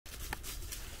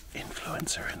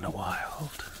influencer in the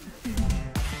wild.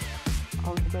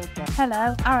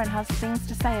 Hello, Aaron has things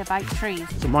to say about trees.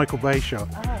 It's a Michael Bay shot.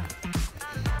 Oh.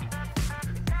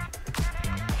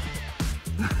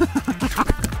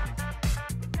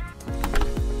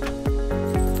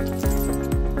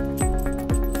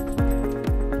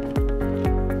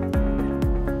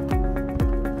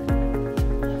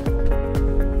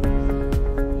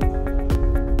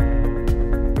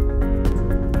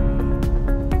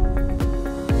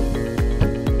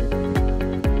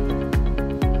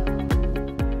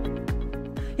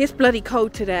 It's bloody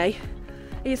cold today.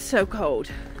 It's so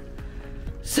cold.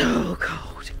 So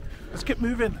cold. Let's get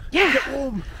moving. Yeah. Get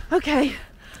warm. Okay,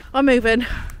 I'm moving.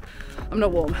 I'm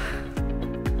not warm.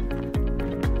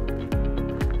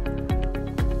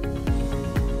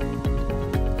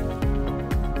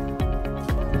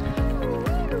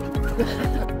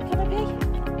 Can I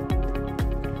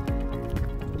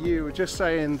pee? You were just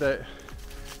saying that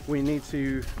we need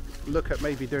to look at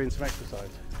maybe doing some exercise.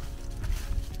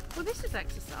 Well, this is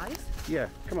exercise. Yeah,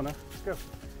 come on now, let's go.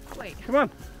 Wait. Come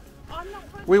on. I'm not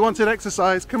running. We wanted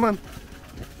exercise, come on.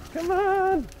 Come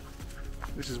on.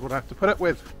 This is what I have to put up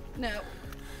with. No,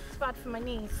 it's bad for my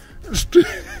knees.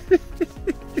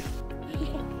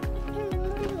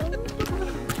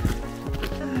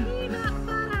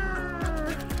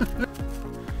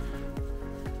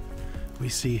 We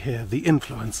see here the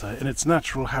influencer in its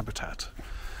natural habitat.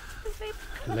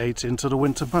 Late into the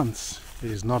winter months. It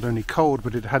is not only cold,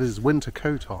 but it had its winter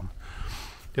coat on.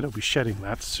 It'll be shedding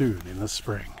that soon in the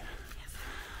spring.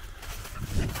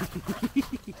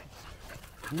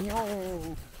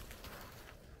 No.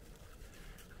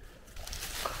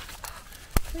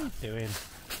 What are you doing?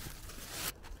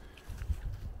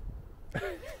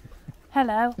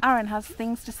 Hello, Aaron has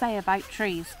things to say about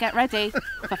trees. Get ready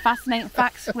for Fascinating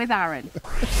Facts with Aaron.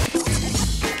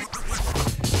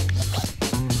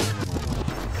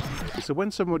 So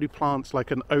when somebody plants like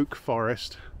an oak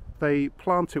forest, they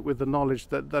plant it with the knowledge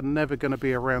that they're never going to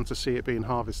be around to see it being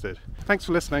harvested. Thanks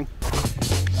for listening.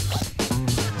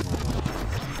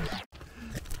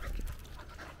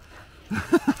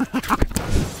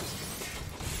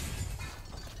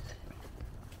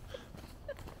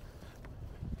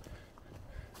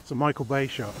 It's a Michael Bay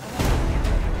shot.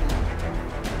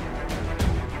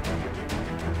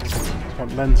 Just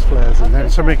want lens flares in there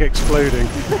and something exploding.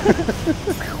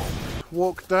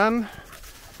 Walk done.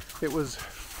 It was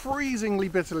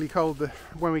freezingly bitterly cold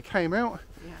when we came out.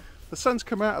 Yeah. The sun's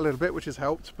come out a little bit, which has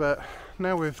helped, but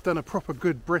now we've done a proper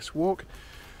good brisk walk.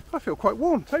 I feel quite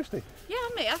warm, toasty. Yeah,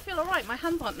 mate, I feel alright. My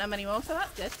hands aren't numb anymore, so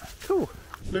that's good. Cool.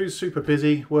 Lou's super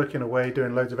busy, working away,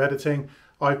 doing loads of editing.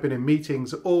 I've been in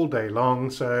meetings all day long,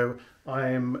 so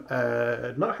I'm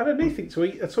not had anything to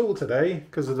eat at all today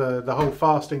because of the whole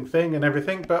fasting thing and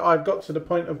everything, but I've got to the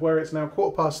point of where it's now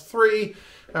 3:15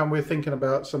 and we're thinking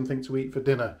about something to eat for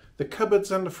dinner. The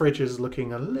cupboards and the fridge is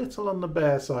looking a little on the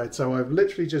bare side, so I've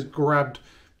literally just grabbed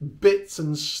bits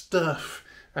and stuff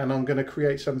and I'm going to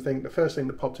create something. The first thing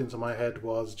that popped into my head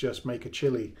was just make a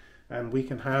chili, and we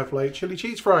can have like chili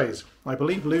cheese fries. I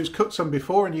believe Lou's cooked some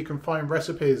before, and you can find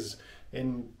recipes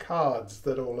in cards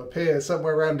that will appear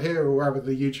somewhere around here or wherever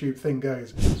the YouTube thing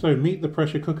goes. So meet the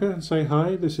pressure cooker and say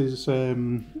hi. This is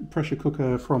pressure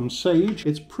cooker from Sage.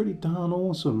 It's pretty darn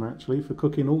awesome actually for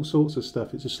cooking all sorts of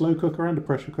stuff. It's a slow cooker and a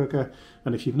pressure cooker,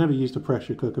 and if you've never used a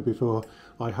pressure cooker before,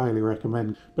 I highly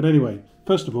recommend. But anyway,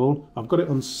 first of all, I've got it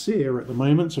on sear at the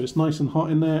moment, so it's nice and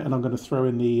hot in there, and I'm going to throw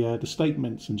in the steak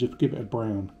mince and just give it a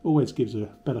brown. Always gives a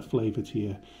better flavour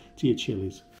to your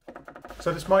chilies.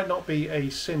 So this might not be a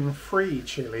sin-free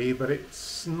chili, but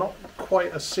it's not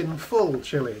quite a sinful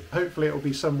chili. Hopefully it'll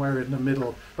be somewhere in the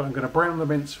middle. But I'm going to brown the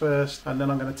mince first, and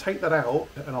then I'm going to take that out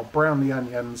and I'll brown the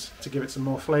onions to give it some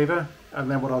more flavour.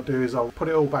 And then what I'll do is I'll put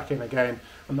it all back in again,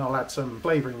 and I'll add some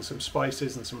flavouring, some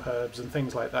spices and some herbs and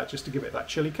things like that, just to give it that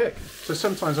chili kick. So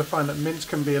sometimes I find that mince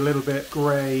can be a little bit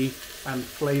grey and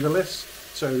flavourless.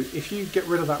 So if you get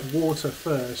rid of that water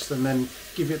first and then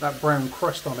give it that brown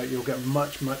crust on it, you'll get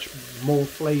much more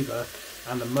flavour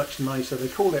and a much nicer, they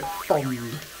call it fond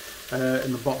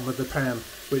in the bottom of the pan,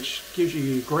 which gives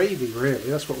you gravy really.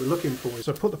 That's what we're looking for.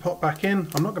 So put the pot back in.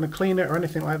 I'm not going to clean it or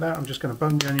anything like that. I'm just going to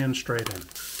bung the onions straight in.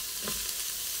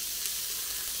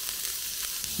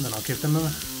 And then I'll give them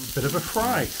a bit of a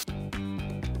fry.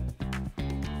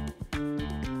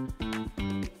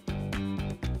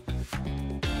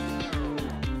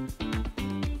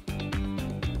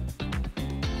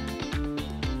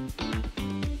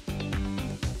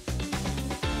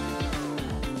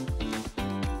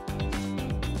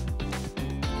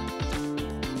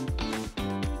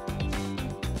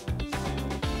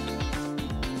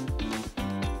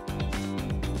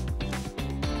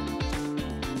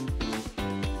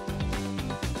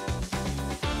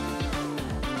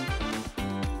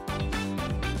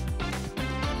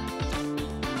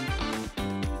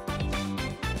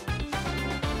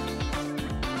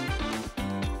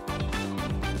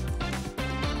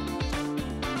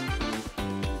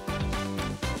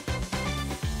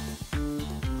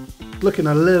 looking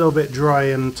a little bit dry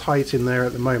and tight in there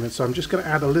at the moment, so I'm just going to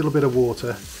add a little bit of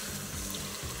water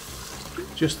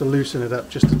just to loosen it up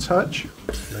just a touch.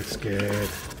 Looks good.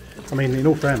 I mean, in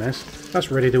all fairness, that's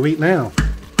ready to eat now.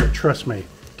 But trust me,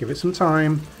 give it some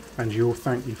time and you'll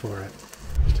thank me for it.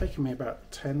 It's taken me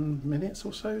about 10 minutes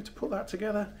or so to put that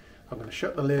together. I'm going to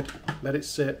shut the lid, let it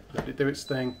sit, let it do its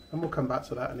thing, and we'll come back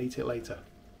to that and eat it later.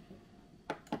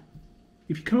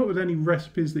 If you come up with any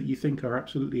recipes that you think are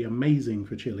absolutely amazing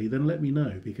for chili, then let me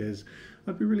know, because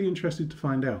I'd be really interested to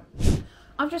find out.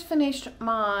 I've just finished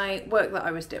my work that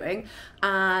I was doing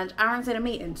and Aaron's in a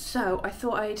meeting, so I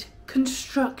thought I'd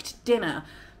construct dinner.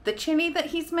 The chili that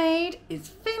he's made is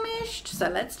finished, so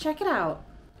let's check it out.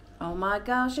 Oh my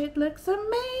gosh, it looks amazing.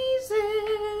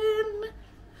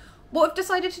 What I've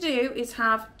decided to do is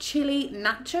have chili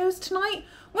nachos tonight.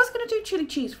 I was going to do chili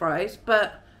cheese fries,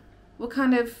 but we're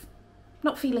kind of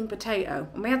not feeling potato.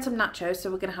 And we had some nachos, so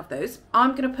we're going to have those.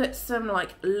 I'm going to put some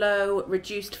like low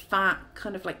reduced fat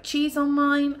kind of like cheese on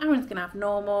mine. Aaron's going to have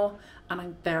normal, and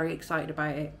I'm very excited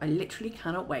about it. I literally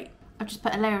cannot wait. I've just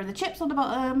put a layer of the chips on the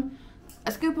bottom,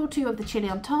 a scoop or two of the chili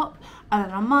on top, and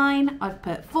then on mine I've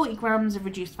put 40 grams of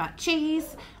reduced fat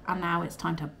cheese, and now it's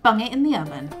time to bung it in the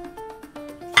oven.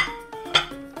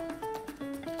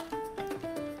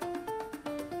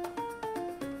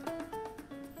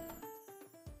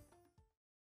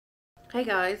 Hey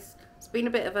guys, it's been a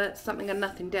bit of a something and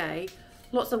nothing day.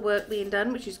 Lots of work being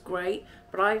done, which is great,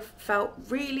 but I've felt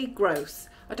really gross.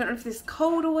 I don't know if this is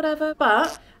cold or whatever,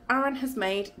 but Aaron has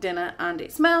made dinner and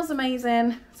it smells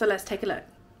amazing, so let's take a look.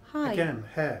 Hi. Again,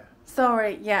 hair.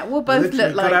 Sorry, yeah, we'll both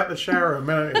look like... I got out the shower a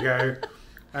minute ago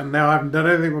and now I haven't done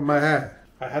anything with my hair.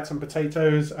 I had some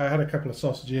potatoes, I had a couple of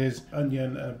sausages,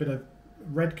 onion, and a bit of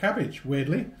red cabbage,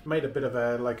 weirdly. Made a bit of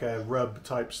a like a rub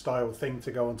type style thing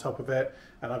to go on top of it,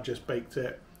 and I've just baked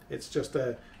it. It's just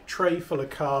a tray full of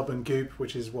carb and goop,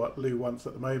 which is what Lou wants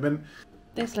at the moment.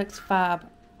 This looks fab.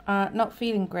 Not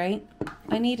feeling great.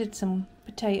 I needed some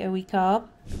potato-y carb.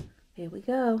 Here we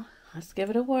go. Let's give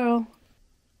it a whirl.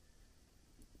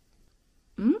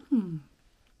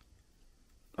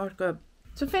 That's good.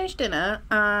 So finished dinner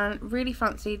and really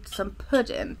fancied some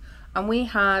pudding. And we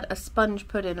had a sponge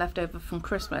pudding left over from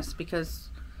Christmas because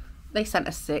they sent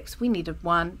us 6. We needed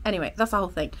 1. Anyway, that's the whole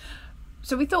thing.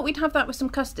 So we thought we'd have that with some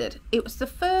custard. It was the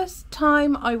first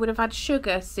time I would have had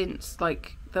sugar since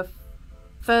like the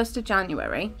 1st of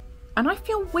January. And I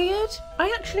feel weird.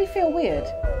 I actually feel weird.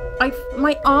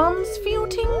 My arms feel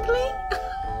tingly.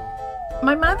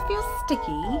 My mouth feels sticky.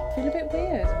 I feel a bit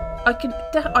weird.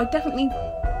 I definitely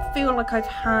feel like I've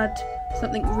had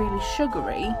something really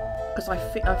sugary. Because I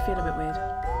feel a bit weird.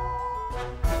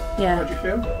 Yeah. How do you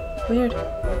feel? Weird.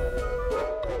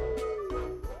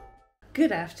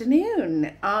 Good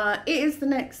afternoon. It is the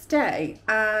next day,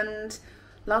 and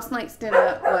last night's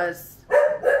dinner was...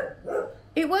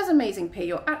 It was amazing, P.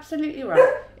 You're absolutely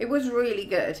right. It was really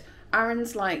good.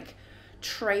 Aaron's like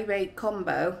tray bake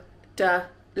combo,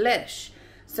 delish.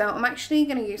 So I'm actually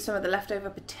going to use some of the leftover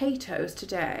potatoes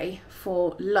today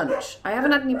for lunch. I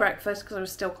haven't had any breakfast because I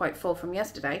was still quite full from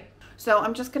yesterday. So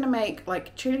I'm just going to make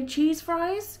like chili cheese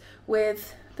fries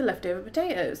with the leftover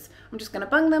potatoes. I'm just going to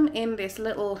bung them in this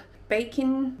little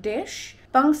baking dish,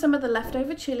 bung some of the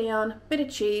leftover chili on, bit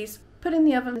of cheese, put in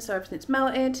the oven so everything's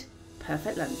melted.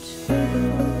 Perfect lunch.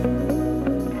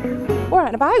 We're out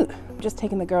and about. I'm just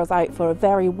taking the girls out for a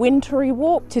very wintry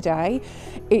walk today.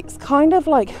 It's kind of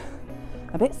like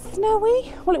a bit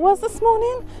snowy. Well, it was this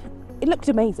morning. It looked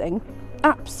amazing.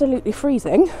 Absolutely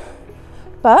freezing.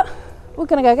 But we're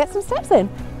going to go get some steps in.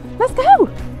 Let's go!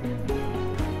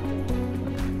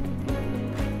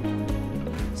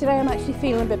 Today I'm actually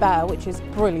feeling a bit better, which is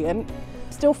brilliant.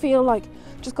 Still feel like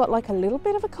just got like a little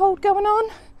bit of a cold going on,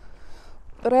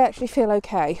 but I actually feel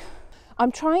okay.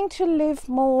 I'm trying to live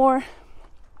more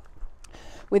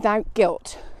without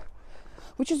guilt,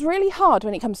 which is really hard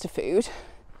when it comes to food.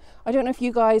 I don't know if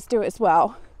you guys do it as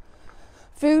well.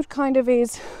 Food kind of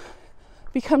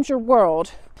becomes your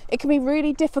world. It can be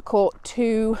really difficult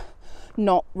to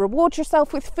not reward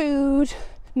yourself with food,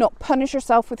 not punish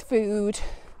yourself with food.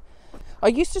 I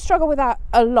used to struggle with that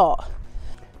a lot.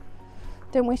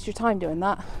 Don't waste your time doing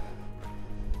that.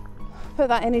 Put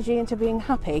that energy into being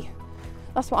happy.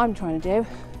 That's what I'm trying to do.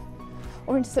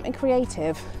 Or into something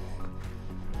creative.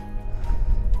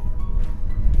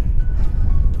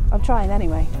 I'm trying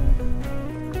anyway.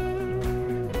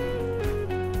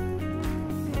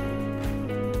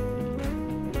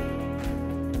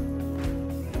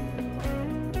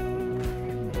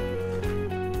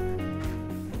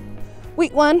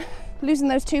 Week 1, losing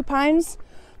those 2 pounds.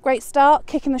 Great start,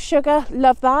 kicking the sugar,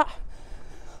 love that.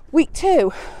 Week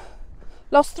 2,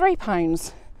 Lost 3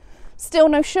 pounds. Still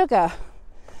no sugar.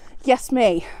 Yes,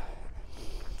 me.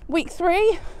 Week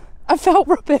 3, I felt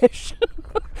rubbish.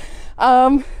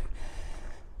 Had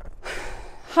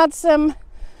some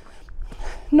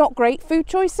not great food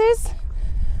choices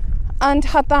and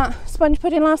had that sponge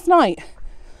pudding last night.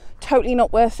 Totally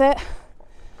not worth it.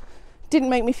 Didn't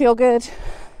make me feel good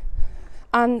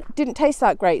and didn't taste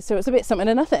that great, so it was a bit something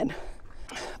and nothing.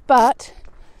 But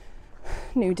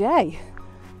new day.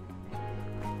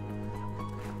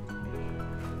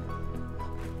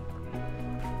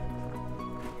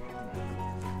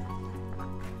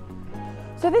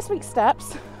 So this week's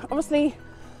steps, obviously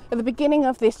at the beginning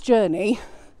of this journey,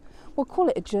 we'll call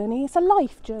it a journey, it's a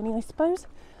life journey I suppose.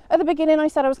 At the beginning I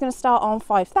said I was going to start on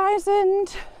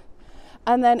 5,000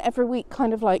 and then every week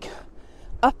kind of like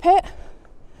up it.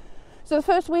 So the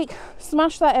first week,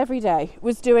 smashed that every day,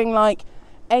 was doing like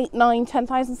 8, 9,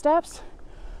 10,000 steps.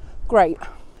 Great.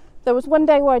 There was one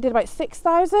day where I did about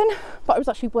 6,000, but I was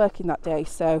actually working that day,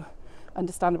 so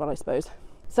understandable I suppose.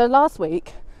 So last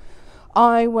week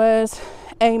I was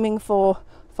aiming for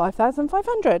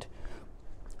 5,500,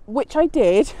 which I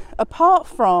did, apart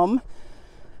from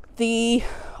the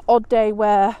odd day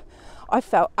where I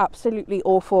felt absolutely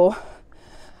awful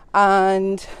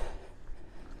and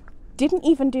didn't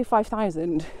even do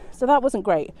 5,000, so that wasn't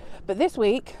great. But this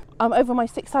week I'm over my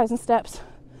 6,000 steps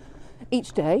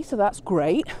each day, so that's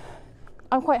great.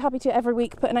 I'm quite happy to every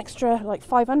week put an extra like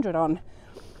 500 on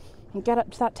and get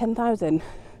up to that 10,000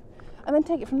 and then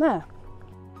take it from there.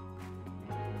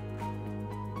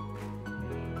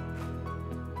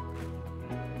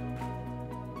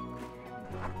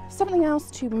 Something else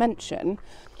to mention,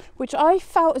 which I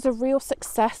felt as a real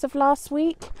success of last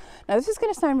week. Now this is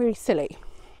going to sound really silly.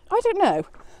 I don't know.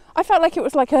 I felt like it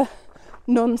was like a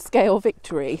non-scale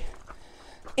victory.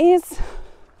 Is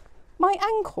my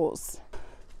ankles.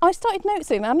 I started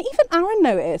noticing, and even Aaron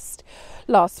noticed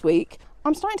last week,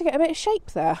 I'm starting to get a bit of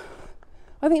shape there.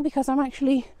 I think because I'm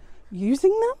actually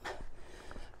using them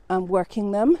and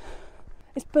working them.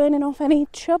 It's burning off any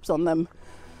chubs on them.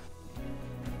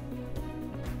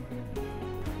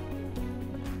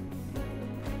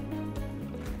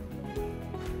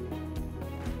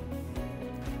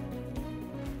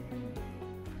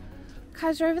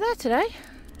 Cows are over there today.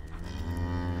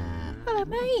 Hello,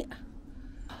 mate.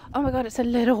 Oh my god, it's a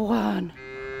little one.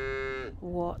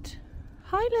 What?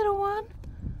 Hi, little one.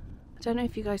 I don't know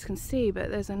if you guys can see,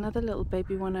 but there's another little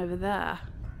baby one over there.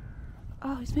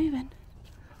 Oh, he's moving.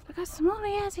 Look how small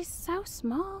he is. He's so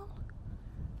small.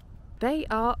 They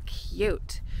are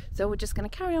cute. So we're just going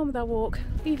to carry on with our walk,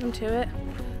 leave them to it,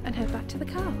 and head back to the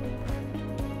car.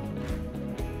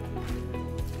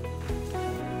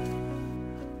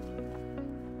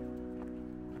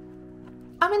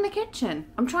 I'm in the kitchen.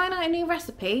 I'm trying out a new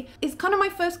recipe. It's kind of my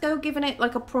first go giving it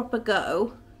like a proper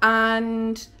go,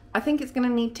 and I think it's gonna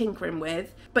need tinkering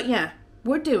with. But yeah,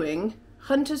 we're doing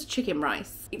Hunter's chicken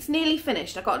rice. It's nearly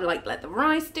finished. I gotta like let the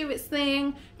rice do its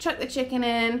thing, chuck the chicken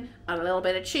in, add a little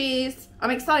bit of cheese.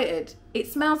 I'm excited. It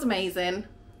smells amazing.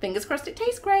 Fingers crossed it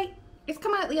tastes great. It's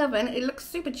come out of the oven. It looks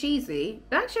super cheesy.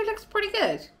 It actually looks pretty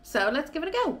good. So let's give it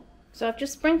a go. So I've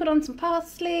just sprinkled on some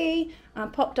parsley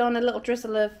and popped on a little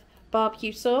drizzle of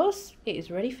barbecue sauce. It is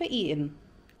ready for eating.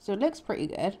 So it looks pretty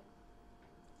good.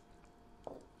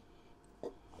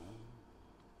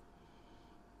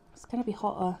 It's gonna be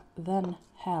hotter than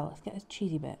hell. Let's get this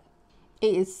cheesy bit.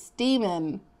 It is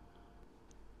steaming.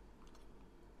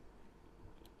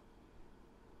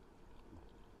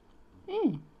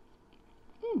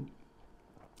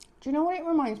 Do you know what it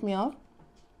reminds me of?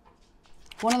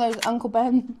 One of those Uncle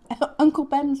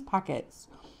Ben's packets,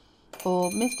 or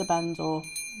Mr. Ben's, or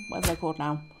whatever they're called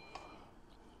now.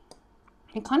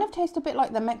 It kind of tastes a bit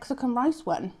like the Mexican rice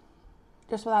one,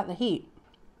 just without the heat.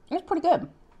 It's pretty good.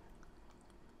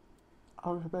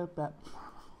 I'll just a bit.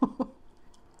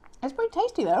 It's pretty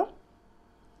tasty though.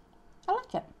 I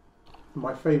like it.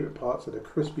 My favourite parts are the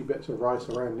crispy bits of rice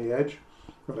around the edge,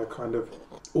 where they're kind of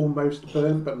almost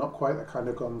burnt, but not quite. They're kind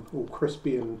of gone all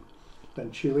crispy and then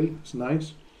chewy. It's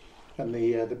nice. And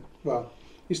well,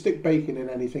 you stick bacon in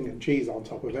anything and cheese on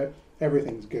top of it,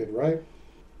 everything's good, right?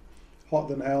 Hot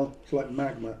than hell. It's like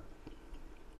magma.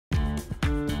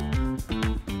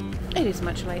 It is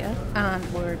much later,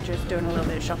 and we're just doing a little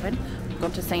bit of shopping. We've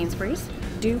gone to Sainsbury's.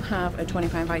 We do have a £20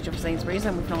 voucher for Sainsbury's,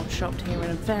 and we've not shopped here in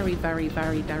a very, very,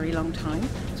 very, very long time.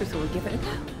 So we thought we'd give it a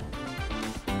go.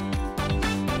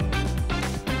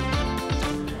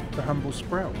 The humble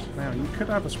sprout. Now you could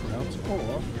have a sprout,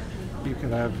 or you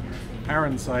could have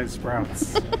Aaron-sized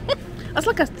sprouts. That's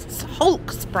like a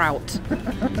Hulk sprout.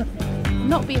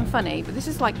 not being funny, but this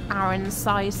is like Aaron's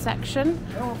size section.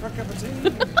 Oh, for a cup of tea.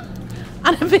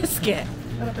 And a biscuit.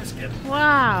 And a biscuit.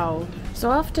 Wow.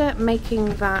 So after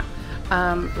making that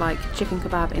like chicken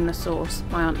kebab in the sauce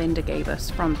my Aunt Linda gave us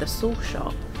from the sauce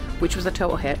shop, which was a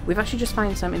total hit, we've actually just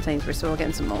found some in Sainsbury's, so we're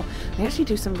getting some more. They actually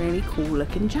do some really cool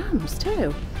looking jams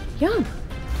too. Yum.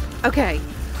 Okay,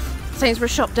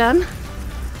 Sainsbury's shop done.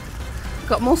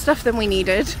 Got more stuff than we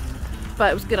needed,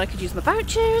 but it was good I could use my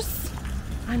vouchers.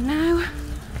 And now,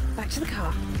 back to the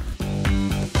car.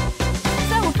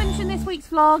 So we're finishing this week's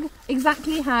vlog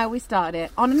exactly how we started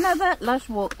it, on another lush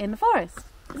walk in the forest.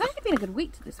 It's actually been a good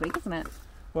week this week, hasn't it?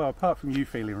 Well, apart from you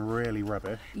feeling really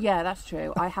rubbish. Yeah, that's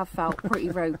true. I have felt pretty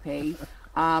ropey.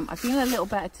 I feel a little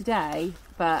better today,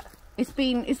 but it's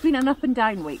been an up and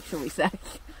down week, shall we say.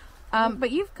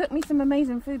 But you've cooked me some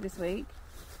amazing food this week.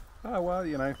 Oh, well,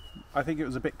 you know, I think it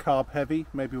was a bit carb heavy.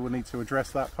 Maybe we'll need to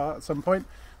address that part at some point.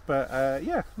 But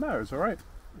yeah, no, it was all right.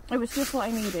 It was just what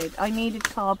I needed. I needed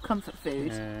carb comfort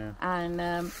food. Yeah.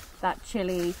 And that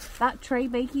chili, that tray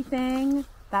bakey thing,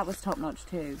 that was top notch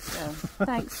too. So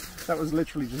thanks. That was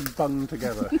literally just bung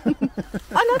together.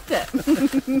 I loved it.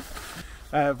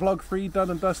 Vlog 3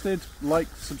 done and dusted. Like,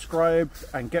 subscribe,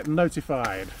 and get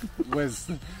notified was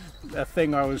a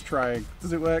thing I was trying.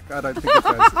 Does it work? I don't think it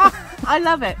does. I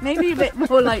love it. Maybe a bit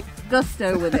more like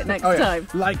gusto with it next time.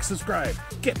 Like, subscribe,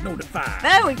 get notified.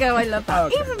 There we go. I love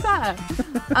that. Okay. Even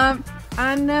better.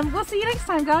 And we'll see you next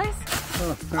time, guys.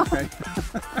 Oh, okay.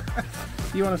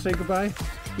 You want to say goodbye?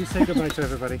 You say goodbye to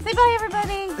everybody. Say bye,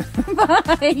 everybody.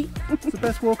 Bye. It's the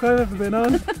best walk I've ever been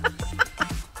on.